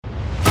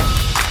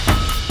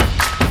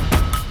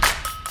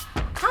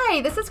Hi,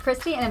 this is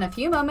Christy, and in a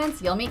few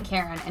moments, you'll meet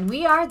Karen, and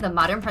we are the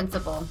Modern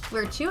Principal.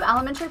 We're two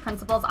elementary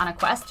principals on a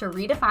quest to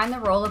redefine the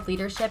role of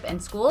leadership in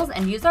schools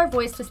and use our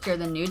voice to steer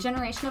the new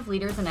generation of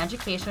leaders in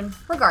education,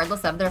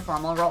 regardless of their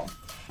formal role.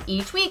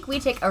 Each week, we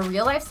take a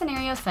real-life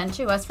scenario sent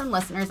to us from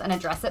listeners and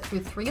address it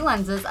through three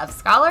lenses of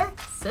scholar,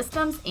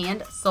 systems,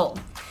 and soul.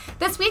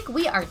 This week,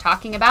 we are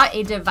talking about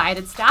a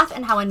divided staff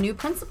and how a new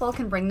principal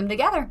can bring them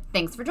together.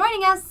 Thanks for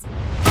joining us.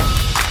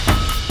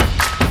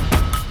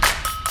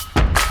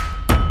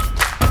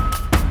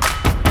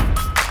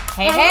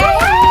 Hey!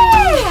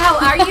 How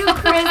are you,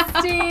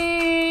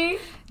 Christy?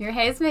 Your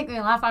hays make me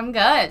laugh. I'm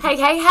good. Hey!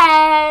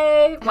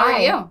 How are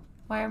you?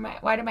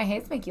 Why do my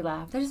hays make you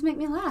laugh? They just make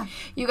me laugh.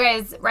 You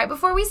guys, right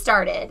before we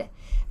started,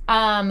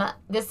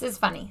 this is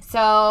funny.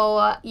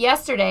 So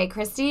yesterday,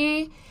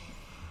 Christy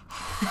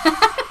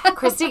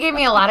gave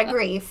me a lot of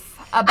grief.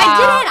 I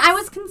didn't. I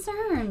was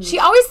concerned. She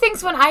always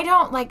thinks when I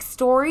don't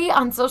story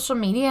on social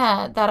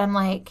media that I'm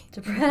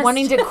depressed,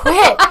 wanting to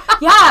quit.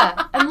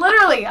 Yeah, and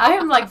literally I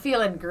am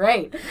feeling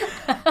great.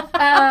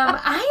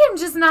 I am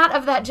just not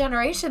of that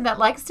generation that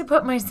likes to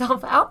put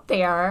myself out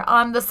there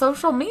on the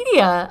social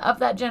media of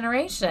that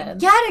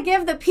generation. You gotta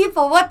give the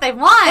people what they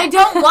want. They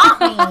don't want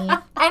me.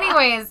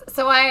 Anyways,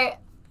 so I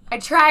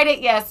tried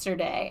it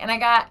yesterday, and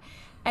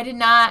I did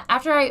not,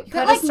 after I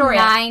put a story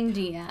 9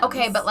 DMs.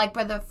 Okay, but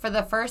for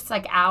the first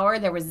hour,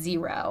 there was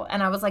 0.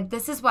 And I was like,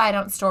 this is why I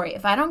don't story.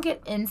 If I don't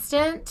get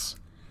instant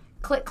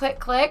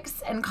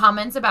clicks and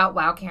comments about,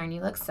 wow, Karen,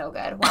 you look so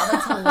good. Wow,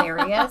 that's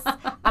hilarious.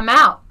 I'm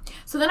out.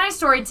 So then I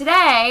storied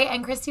today,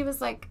 and Christy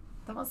was like,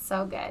 that was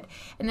so good.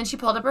 And then she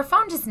pulled up her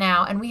phone just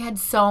now, and we had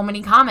so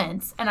many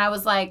comments. And I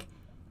was like,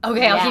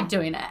 okay, yeah. I'll keep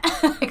doing it.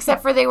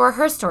 Except for they were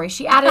her story.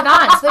 She added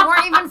on, so they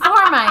weren't even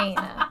for mine.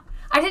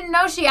 I didn't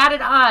know she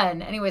added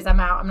on. Anyways, I'm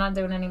out. I'm not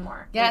doing any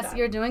more. Yes,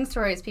 you're doing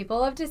stories. People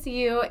love to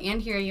see you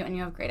and hear you, and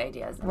you have great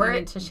ideas. We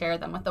need to share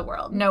them with the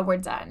world. No, we're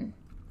done.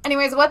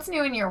 Anyways, what's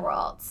new in your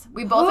world?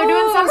 We both are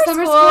doing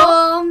summer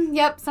school.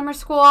 Yep, summer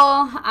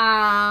school.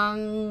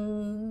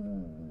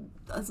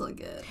 That's really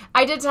good.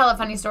 I did tell a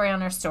funny story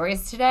on our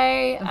stories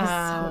today. It was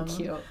so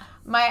cute.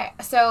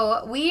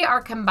 So we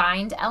are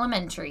combined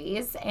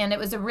elementaries, and it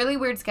was a really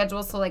weird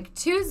schedule. So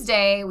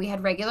Tuesday, we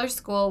had regular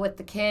school with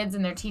the kids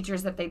and their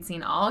teachers that they'd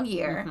seen all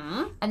year.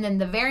 Mm-hmm. And then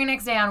the very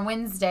next day on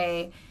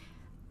Wednesday,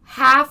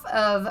 half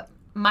of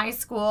my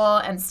school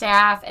and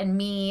staff and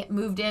me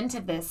moved into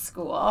this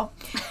school.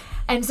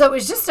 And so it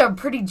was just a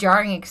pretty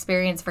jarring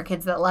experience for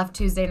kids that left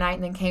Tuesday night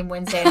and then came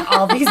Wednesday, and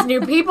all these new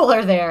people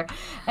are there.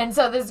 And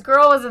so this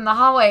girl was in the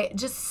hallway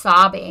just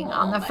sobbing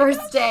on the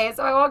first day.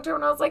 So I walked over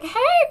and I was like, hey,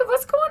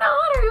 what's going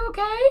on? Are you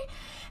okay?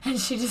 And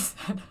she just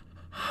said,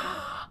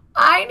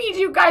 I need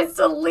you guys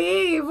to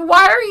leave.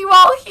 Why are you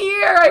all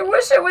here? I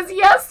wish it was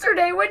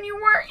yesterday when you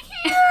weren't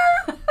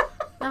here.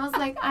 I was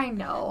like, I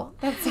know.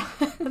 That's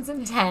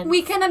intense.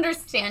 We can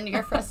understand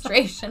your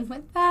frustration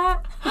with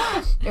that.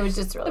 It was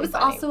just really funny. It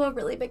was also a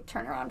really big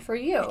turnaround for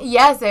you.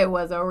 Yes, it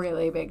was a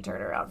really big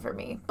turnaround for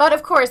me. But,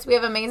 of course, we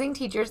have amazing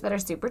teachers that are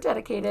super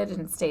dedicated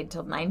and stayed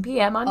till 9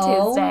 p.m. on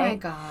Tuesday. Oh, my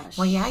gosh.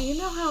 Well, yeah, you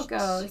know how it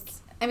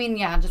goes. I mean,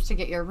 yeah, just to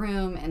get your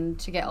room and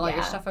to get all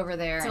your stuff over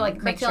there. To,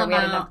 make sure we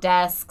had enough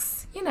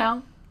desks.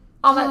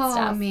 All that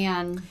stuff. Oh,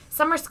 man.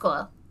 Summer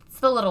school.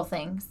 It's the little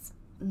things.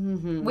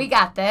 Mm-hmm. We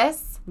got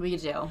this. We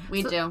do.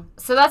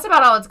 So that's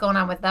about all that's going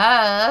on with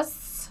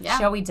us. Yeah.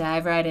 Shall we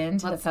dive right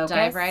into the focus? Let's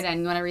dive right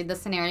in. You want to read the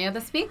scenario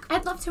this week?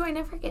 I'd love to. I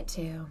never get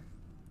to.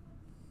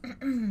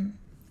 I'm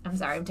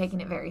sorry. I'm taking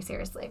it very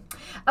seriously.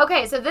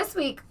 Okay, so this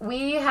week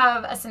we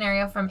have a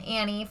scenario from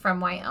Annie from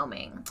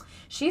Wyoming.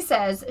 She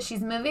says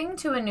she's moving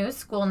to a new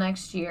school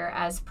next year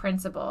as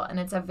principal, and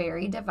it's a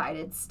very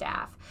divided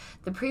staff.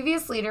 The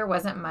previous leader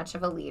wasn't much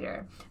of a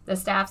leader. The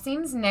staff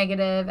seems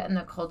negative, and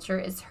the culture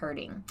is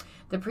hurting.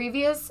 The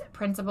previous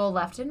principal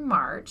left in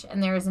March,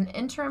 and there is an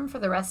interim for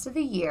the rest of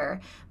the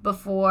year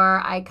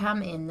before I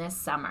come in this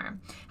summer.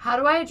 How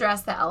do I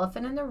address the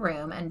elephant in the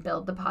room and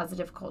build the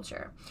positive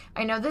culture?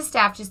 I know the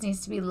staff just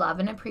needs to be loved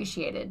and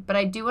appreciated, but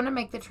I do want to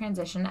make the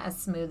transition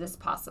as smooth as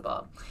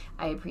possible.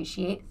 I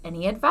appreciate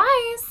any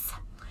advice.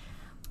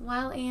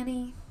 Well,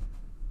 Annie,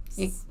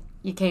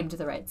 you came to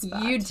the right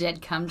spot. You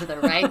did come to the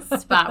right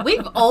spot.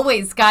 We've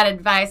always got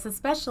advice,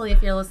 especially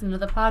if you're listening to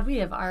the pod. We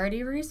have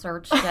already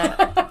researched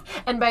it.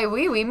 And by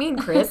we mean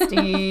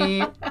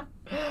Christy.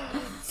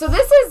 So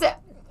this is,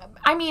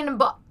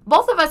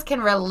 both of us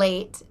can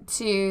relate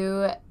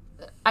to,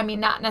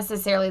 not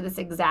necessarily this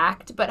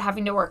exact, but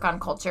having to work on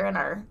culture in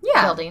our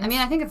buildings.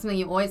 I think it's something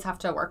you always have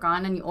to work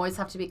on, and you always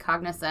have to be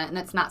cognizant, and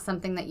it's not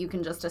something that you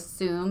can just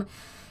assume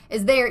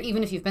is there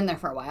even if you've been there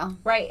for a while.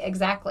 Right,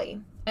 exactly.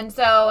 And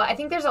so I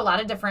think there's a lot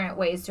of different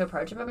ways to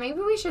approach it, but maybe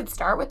we should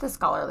start with the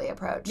scholarly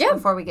approach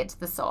before we get to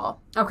the soul.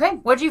 Okay.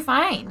 What'd you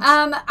find?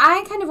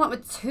 I kind of went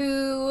with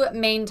two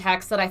main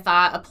texts that I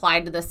thought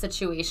applied to this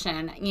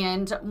situation.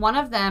 And one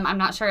of them, I'm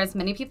not sure as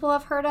many people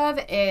have heard of,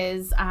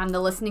 is The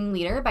Listening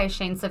Leader by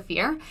Shane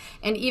Saphir.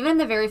 And even in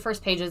the very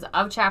first pages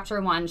of chapter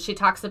 1, she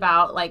talks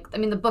about,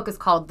 the book is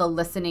called The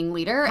Listening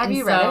Leader. Have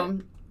you read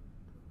it?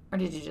 Or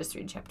did you just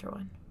read chapter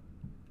 1?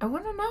 I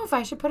want to know if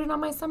I should put it on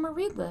my summer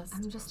read list.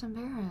 I'm just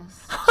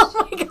embarrassed.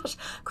 Oh my gosh.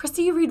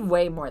 Christy, you read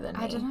way more than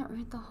me. I didn't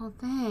read the whole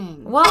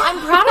thing. Well, I'm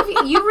proud of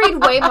you. You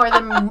read way more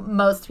than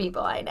most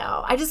people I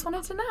know. I just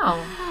wanted to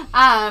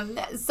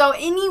know. So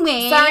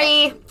anyway.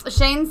 Sorry.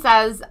 Shane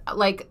says,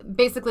 like,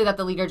 basically that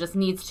the leader just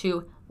needs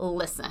to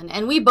listen.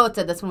 And we both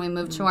did this when we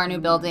moved to our new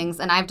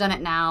buildings. And I've done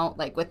it now,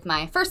 like, with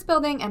my first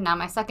building and now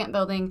my second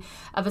building,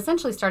 of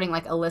essentially starting,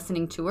 like, a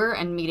listening tour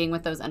and meeting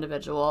with those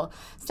individual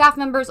staff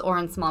members or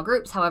in small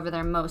groups, however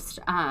they're most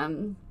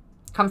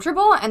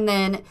comfortable. And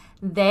then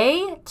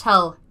they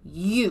tell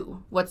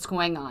you what's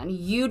going on.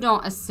 You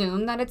don't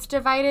assume that it's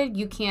divided.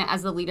 You can't,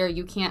 as the leader,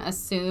 you can't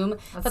assume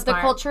that the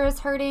culture is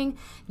hurting.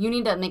 You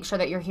need to make sure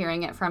that you're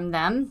hearing it from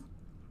them.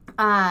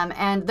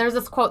 And there's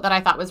this quote that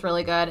I thought was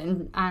really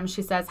good. And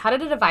she says, how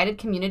did a divided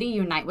community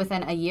unite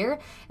within a year?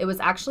 It was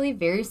actually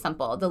very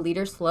simple. The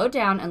leader slowed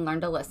down and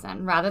learned to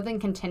listen. Rather than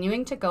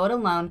continuing to go it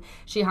alone,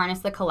 she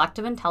harnessed the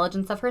collective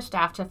intelligence of her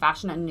staff to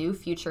fashion a new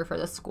future for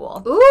the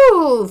school.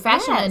 Ooh,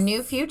 fashion a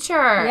new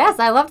future. Yes,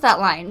 I love that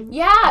line.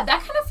 Yeah,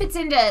 that kind of fits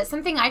into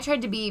something I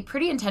tried to be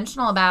pretty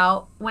intentional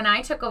about when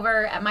I took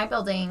over at my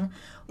building,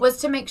 was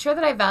to make sure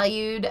that I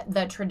valued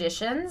the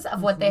traditions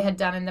of what they had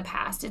done in the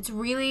past. It's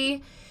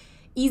really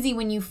easy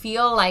when you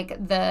feel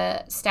like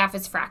the staff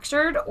is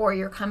fractured or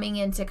you're coming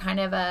into kind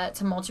of a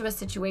tumultuous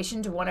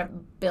situation to want to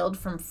build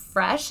from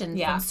fresh and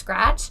from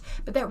scratch,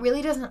 but that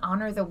really doesn't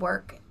honor the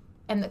work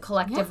and the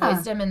collective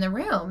wisdom in the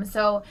room.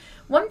 So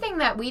one thing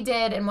that we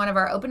did in one of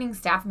our opening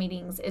staff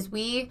meetings is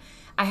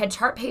I had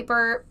chart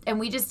paper and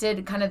we just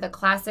did kind of the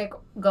classic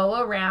go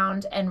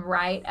around and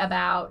write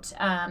about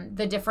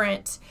the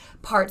different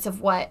parts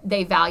of what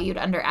they valued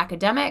under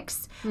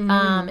academics,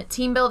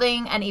 team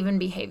building, and even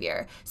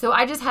behavior. So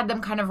I just had them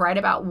kind of write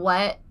about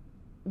what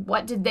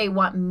did they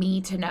want me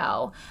to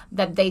know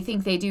that they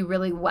think they do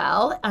really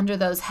well under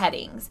those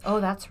headings. Oh,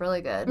 that's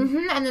really good.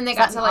 And then they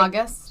got to, like,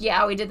 August?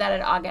 Yeah, we did that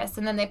in August.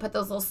 And then they put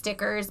those little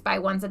stickers by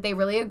ones that they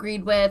really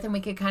agreed with, and we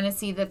could kind of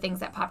see the things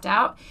that popped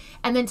out.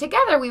 And then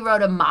together we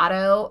wrote a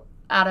motto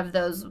out of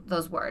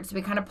those words. So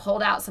we kind of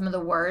pulled out some of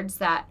the words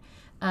that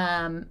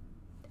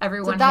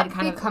everyone had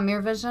kind of... become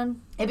your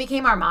vision? It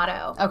became our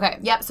motto. Okay.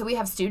 Yep, so we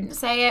have students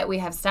say it, we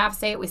have staff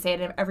say it, we say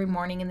it every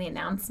morning in the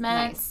announcements.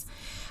 Nice.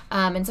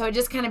 And so it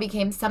just kind of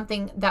became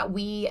something that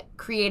we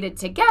created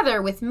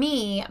together with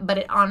me, but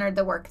it honored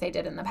the work they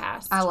did in the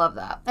past. I love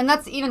that. And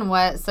that's even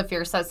what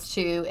Saphir says,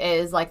 too,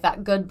 is like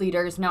that good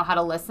leaders know how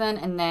to listen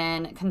and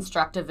then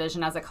construct a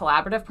vision as a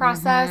collaborative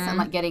process and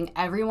like getting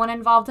everyone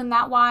involved in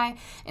that why.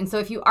 And so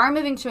if you are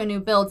moving to a new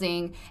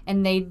building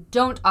and they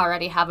don't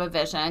already have a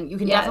vision, you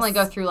can definitely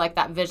go through like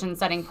that vision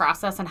setting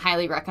process and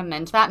highly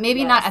recommend that.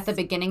 Maybe not at the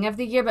beginning of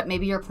the year, but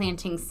maybe you're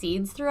planting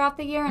seeds throughout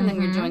the year and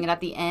then you're doing it at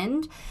the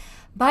end.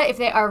 But if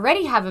they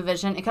already have a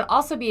vision, it could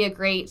also be a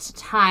great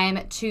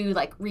time to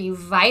like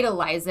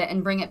revitalize it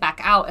and bring it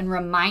back out and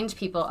remind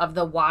people of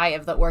the why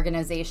of the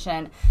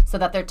organization so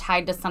that they're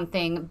tied to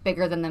something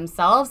bigger than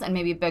themselves and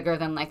maybe bigger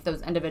than like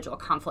those individual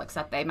conflicts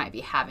that they might be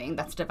having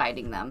that's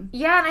dividing them.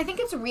 Yeah, and I think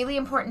it's really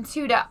important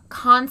too to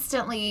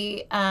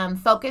constantly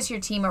focus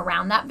your team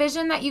around that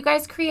vision that you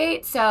guys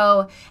create.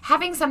 So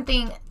having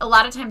something, a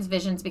lot of times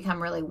visions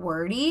become really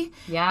wordy.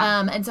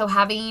 Yeah. And so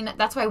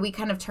that's why we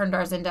kind of turned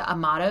ours into a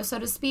motto, so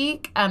to speak.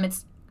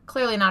 It's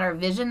clearly not our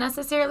vision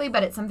necessarily,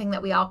 but it's something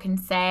that we all can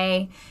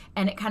say,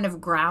 and it kind of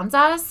grounds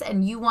us.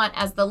 And you want,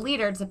 as the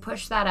leader, to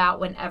push that out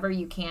whenever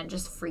you can,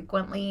 just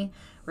frequently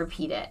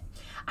repeat it.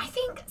 I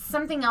think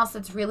something else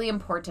that's really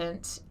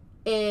important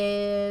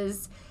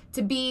is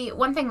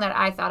one thing that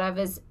I thought of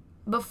is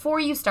before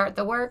you start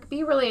the work,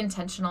 be really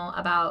intentional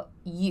about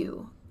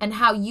you and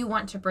how you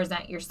want to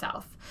present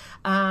yourself.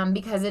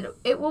 Because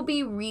it will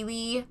be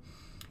really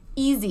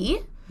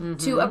easy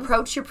to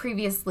approach your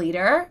previous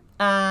leader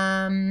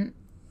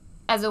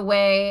as a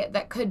way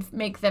that could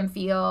make them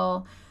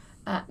feel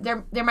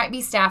there might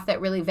be staff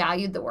that really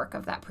valued the work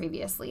of that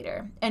previous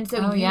leader. And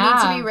so you need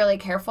to be really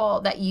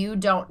careful that you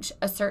don't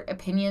assert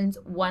opinions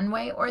one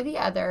way or the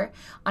other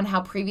on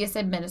how previous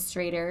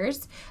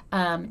administrators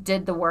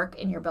did the work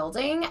in your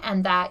building,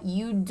 and that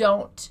you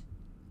don't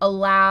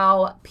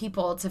allow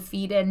people to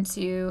feed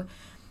into...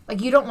 Like,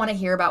 you don't want to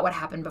hear about what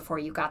happened before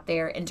you got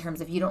there in terms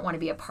of you don't want to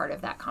be a part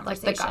of that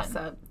conversation. Like the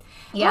gossip.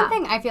 Yeah. One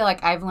thing I feel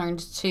like I've learned,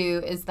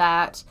 too, is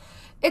that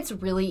it's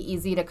really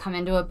easy to come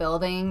into a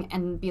building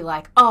and be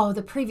like, oh,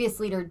 the previous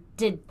leader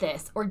did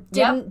this or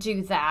didn't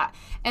do that.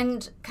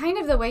 And kind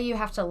of the way you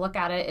have to look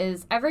at it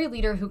is every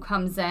leader who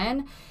comes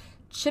in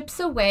chips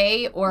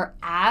away or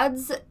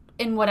adds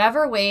in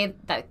whatever way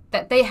that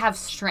they have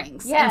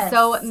strengths. Yes. And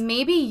so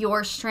maybe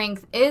your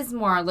strength is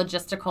more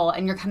logistical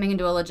and you're coming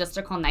into a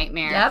logistical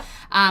nightmare. Yep.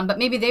 But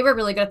maybe they were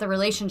really good at the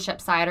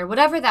relationship side or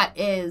whatever that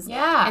is.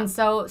 Yeah. And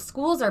so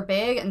schools are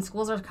big and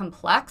schools are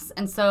complex.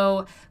 And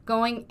so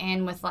going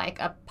in with like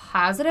a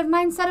positive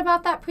mindset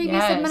about that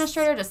previous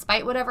administrator,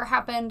 despite whatever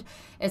happened,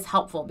 is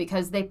helpful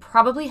because they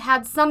probably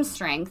had some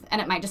strength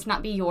and it might just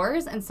not be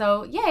yours. And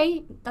so,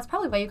 yay, that's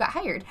probably why you got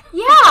hired.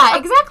 Yeah,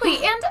 exactly.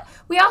 And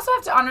we also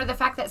have to honor the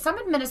fact that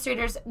some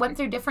administrators went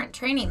through different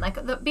training.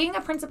 Like being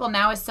a principal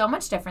now is so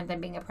much different than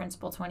being a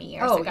principal 20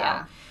 years ago.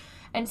 Yeah.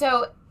 And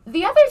so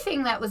the other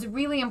thing that was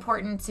really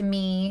important to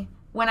me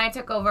when I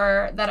took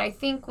over that I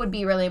think would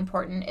be really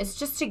important is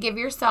just to give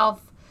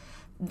yourself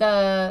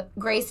the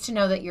grace to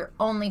know that your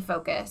only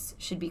focus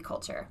should be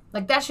culture.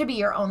 Like, that should be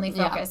your only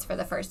focus for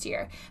the first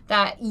year.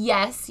 That,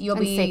 yes, you'll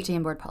and be... safety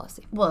and board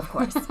policy. Well, of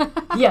course.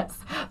 Yes.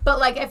 But,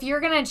 like, if you're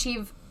going to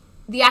achieve...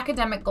 The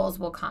academic goals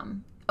will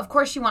come. Of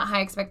course, you want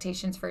high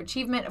expectations for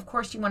achievement. Of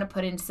course, you want to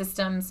put in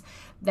systems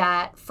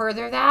that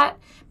further that.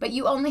 But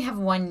you only have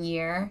 1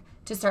 year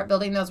to start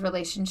building those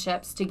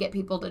relationships, to get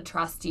people to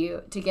trust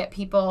you, to get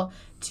people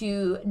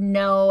to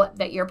know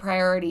that your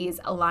priorities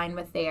align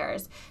with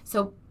theirs.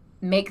 So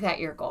make that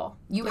your goal.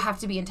 You have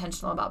to be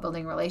intentional about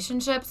building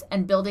relationships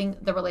and building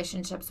the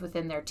relationships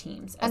within their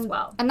teams as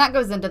well. And that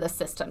goes into the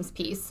systems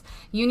piece.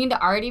 You need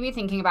to already be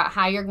thinking about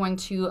how you're going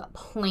to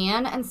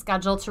plan and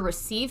schedule to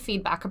receive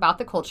feedback about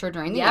the culture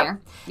during the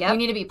year. You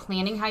need to be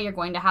planning how you're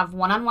going to have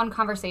one-on-one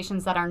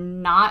conversations that are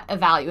not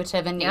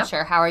evaluative in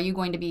nature. How are you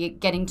going to be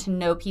getting to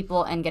know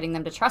people and getting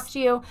them to trust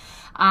you?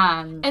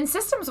 And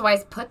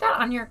systems-wise, put that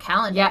on your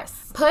calendar.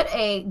 Yes. Put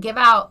a give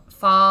out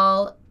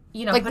fall...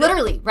 like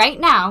literally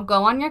right now,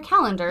 go on your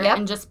calendar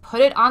and just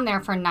put it on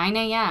there for 9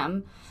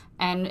 a.m.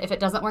 And if it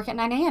doesn't work at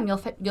 9 a.m.,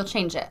 you'll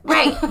change it.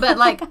 Right.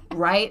 But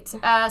write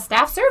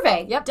staff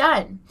survey. Yep.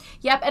 Done.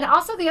 Yep. And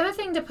also the other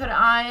thing to put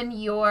on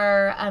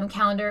your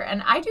calendar,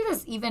 and I do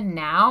this even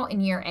now in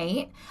year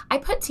 8, I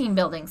put team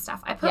building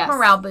stuff. I put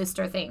morale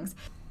booster things.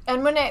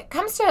 And when it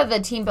comes to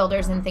the team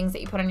builders and things that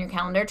you put on your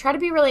calendar, try to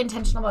be really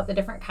intentional about the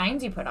different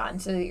kinds you put on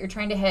so that you're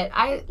trying to hit,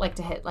 I like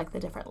to hit the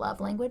different love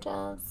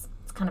languages.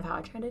 Kind of how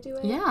I try to do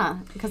it. Yeah,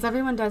 because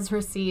everyone does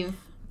receive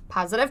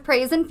positive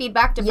praise and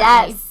feedback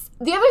differently. Yes.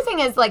 The other thing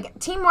is,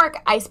 teamwork,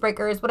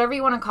 icebreakers, whatever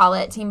you want to call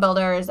it, team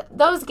builders,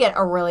 those get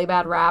a really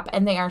bad rap,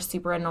 and they are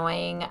super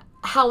annoying.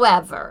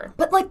 However...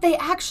 But, they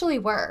actually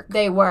work.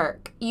 They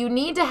work. You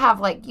need to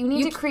have, you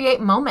need to create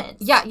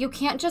moments. Yeah, you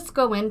can't just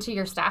go into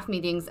your staff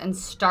meetings and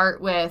start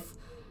with...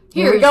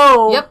 Here we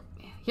go. Yep.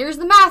 Here's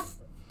the math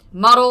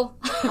model.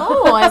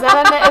 Oh, is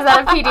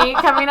that a PD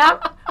coming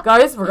up?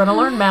 Guys, we're going to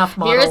learn math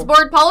model. Here's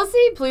board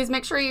policy. Please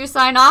make sure you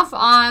sign off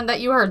on that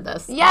you heard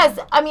this. Yes.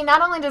 I mean,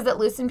 not only does it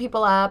loosen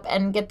people up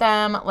and get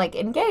them,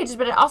 engaged,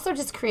 but it also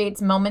just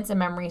creates moments and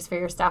memories for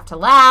your staff to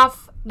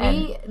laugh.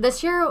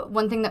 This year,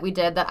 one thing that we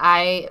did that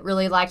I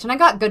really liked, and I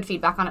got good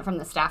feedback on it from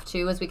the staff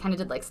too, is we kind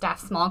of did staff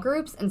small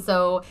groups. And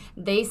so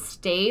they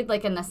stayed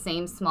in the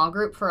same small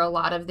group for a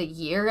lot of the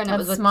year. And it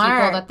was with people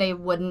that they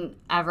wouldn't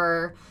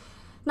ever...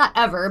 Not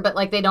ever, but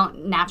they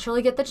don't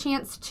naturally get the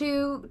chance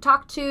to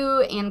talk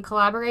to and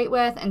collaborate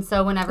with. And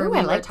so whenever we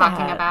were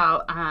talking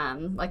about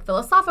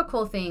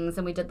philosophical things,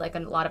 and we did a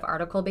lot of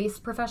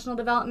article-based professional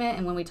development,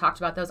 and when we talked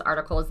about those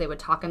articles, they would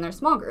talk in their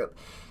small group.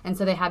 And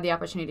so they had the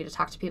opportunity to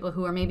talk to people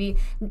who are maybe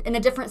in a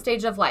different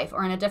stage of life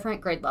or in a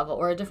different grade level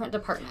or a different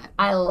department.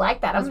 I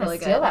like that. I'm going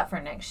to steal that for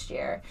next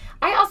year.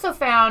 I also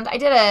found, I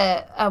did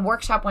a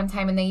workshop one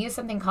time, and they used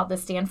something called the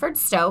Stanford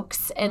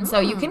Stokes. And so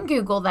you can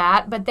Google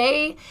that, but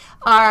they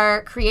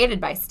are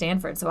created by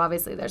Stanford, so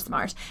obviously they're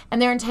smart.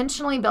 And they're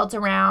intentionally built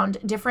around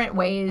different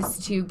ways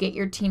to get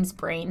your team's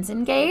brains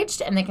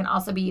engaged, and they can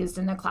also be used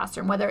in the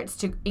classroom, whether it's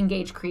to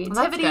engage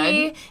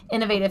creativity,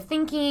 innovative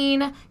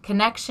thinking,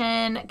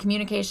 connection,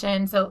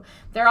 communication. So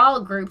they're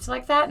all grouped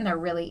like that, and they're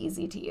really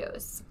easy to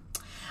use.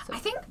 I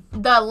think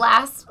the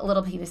last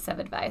little piece of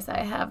advice I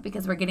have,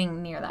 because we're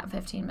getting near that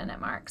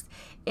 15-minute marks,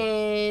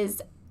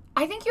 is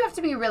I think you have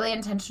to be really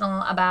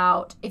intentional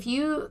about if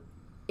you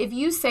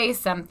say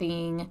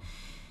something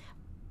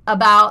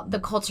about the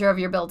culture of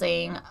your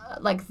building,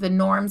 the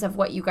norms of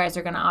what you guys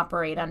are going to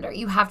operate under,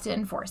 you have to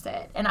enforce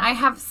it. And I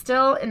have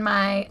still in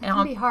my... It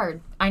can be hard.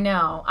 I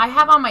know. I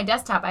have on my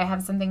desktop, I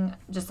have something,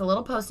 just a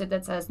little Post-it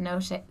that says no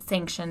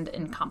sanctioned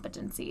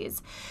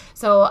incompetencies.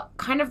 So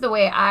kind of the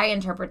way I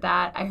interpret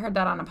that, I heard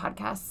that on a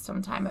podcast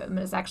sometime. It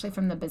was actually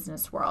from the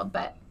business world.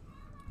 But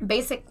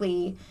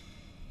basically,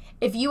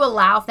 if you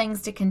allow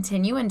things to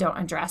continue and don't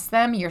address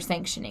them, you're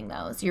sanctioning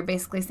those. You're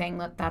basically saying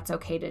that that's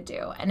okay to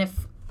do. And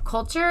if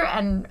culture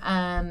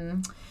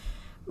and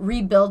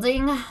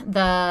rebuilding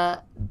the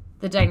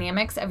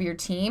dynamics of your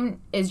team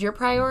is your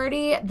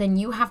priority, then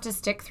you have to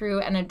stick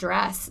through and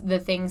address the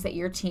things that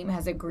your team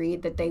has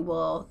agreed that they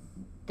will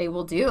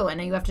do,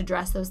 and you have to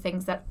address those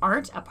things that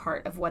aren't a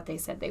part of what they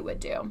said they would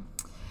do.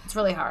 It's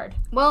really hard.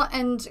 Well,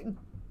 and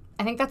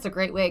I think that's a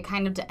great way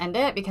kind of to end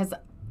it, because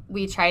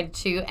we tried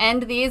to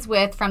end these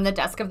with From the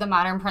Desk of the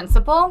Modern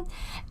Principal.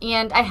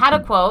 And I had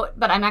a quote,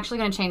 but I'm actually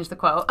going to change the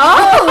quote.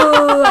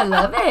 Oh, I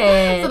love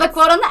it. So the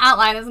quote on the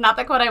outline is not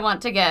the quote I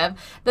want to give.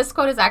 This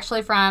quote is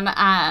actually from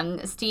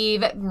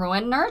Steve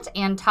Gruenert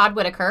and Todd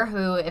Whitaker,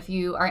 who, if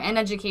you are in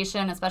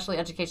education, especially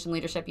education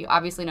leadership, you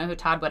obviously know who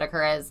Todd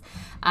Whitaker is.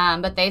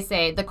 But they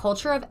say, the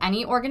culture of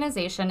any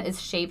organization is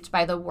shaped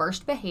by the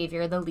worst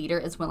behavior the leader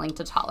is willing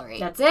to tolerate.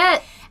 That's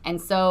it. And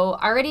so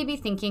already be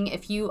thinking,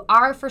 if you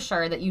are for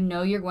sure that you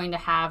know you're going going to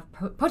have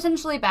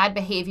potentially bad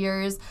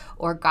behaviors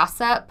or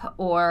gossip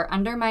or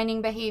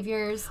undermining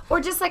behaviors. Or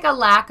just like a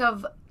lack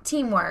of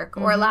teamwork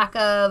or a lack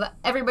of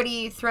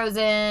everybody throws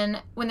in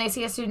when they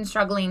see a student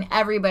struggling,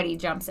 everybody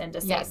jumps in to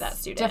save that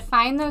student.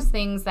 Define those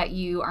things that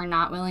you are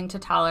not willing to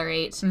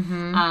tolerate.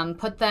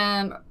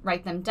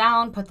 Write them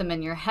down, put them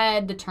in your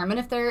head, determine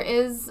if there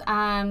is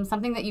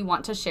something that you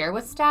want to share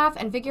with staff,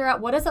 and figure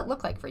out what does it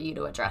look like for you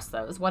to address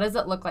those? What does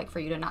it look like for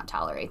you to not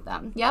tolerate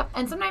them? Yep.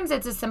 And sometimes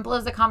it's as simple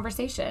as a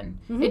conversation.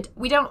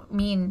 We don't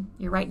mean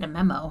you're writing a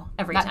memo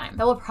every time.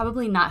 That will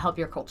probably not help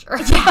your culture.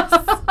 Yes.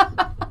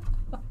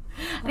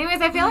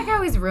 Anyways, I feel like I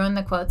always ruin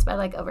the quotes by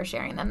like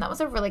oversharing them. That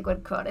was a really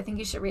good quote. I think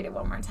you should read it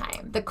one more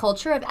time. The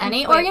culture of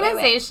any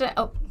organization. Wait.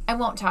 Oh, I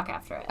won't talk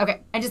after it.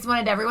 Okay. I just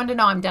wanted everyone to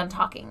know I'm done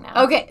talking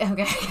now. Okay.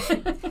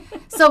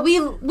 So we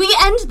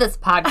end this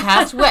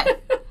podcast with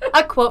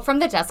a quote from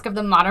the desk of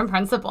the modern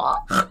principal.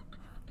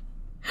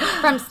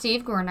 From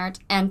Steve Gornart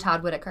and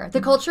Todd Whitaker.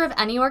 The culture of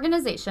any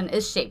organization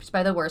is shaped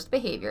by the worst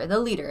behavior the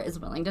leader is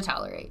willing to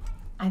tolerate.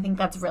 I think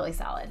that's really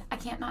solid. I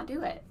can't not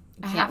do it.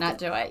 You can't not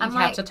do it. You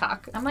have to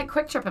talk. I'm like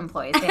Quick Trip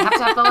employees. They have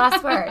to have the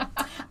last word.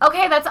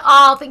 Okay, that's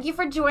all. Thank you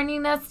for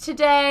joining us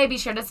today. Be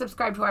sure to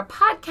subscribe to our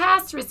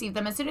podcast to receive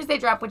them as soon as they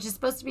drop, which is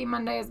supposed to be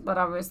Mondays, but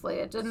obviously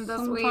it didn't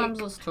this week. Sometimes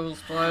it's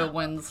Tuesday,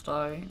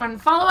 Wednesday.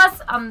 And follow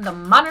us on The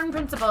Modern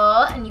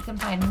Principal, and you can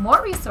find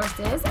more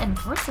resources and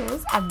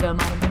courses at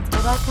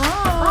themodernprincipal.com.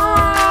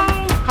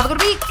 Bye. Have a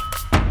good week.